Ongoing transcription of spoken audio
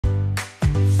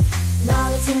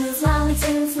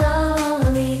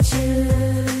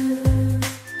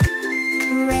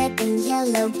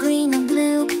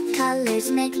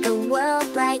Colors make the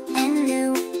world bright and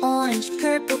new. Orange,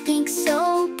 purple, pink,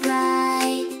 so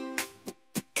bright.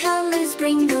 Colors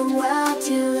bring the world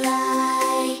to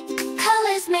light.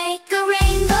 Colors make a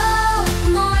rainbow,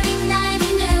 morning, night,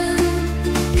 and noon.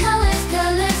 Colors,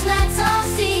 colors, let's all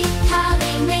see how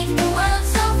they make the world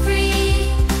so free.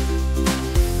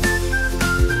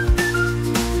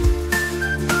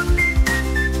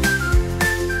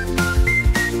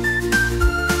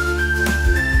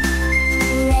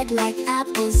 Red like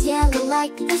apples, yellow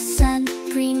like the sun,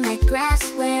 green like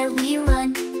grass where we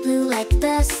run, blue like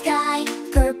the sky,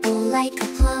 purple like a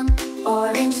plum,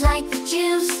 orange like the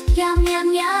juice, yum,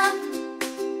 yum, yum.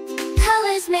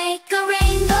 Colors make a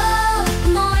rainbow,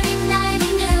 morning, night,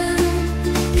 and noon.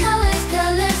 Colors,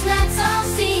 colors, let's all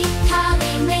see how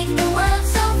they make the world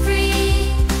so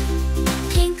free.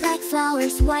 Pink like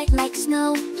flowers, white like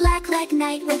snow, black like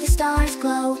night where the stars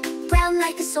glow, brown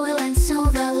like the soil and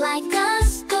silver like the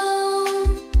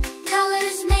stone.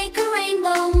 Colors make a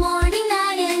rainbow,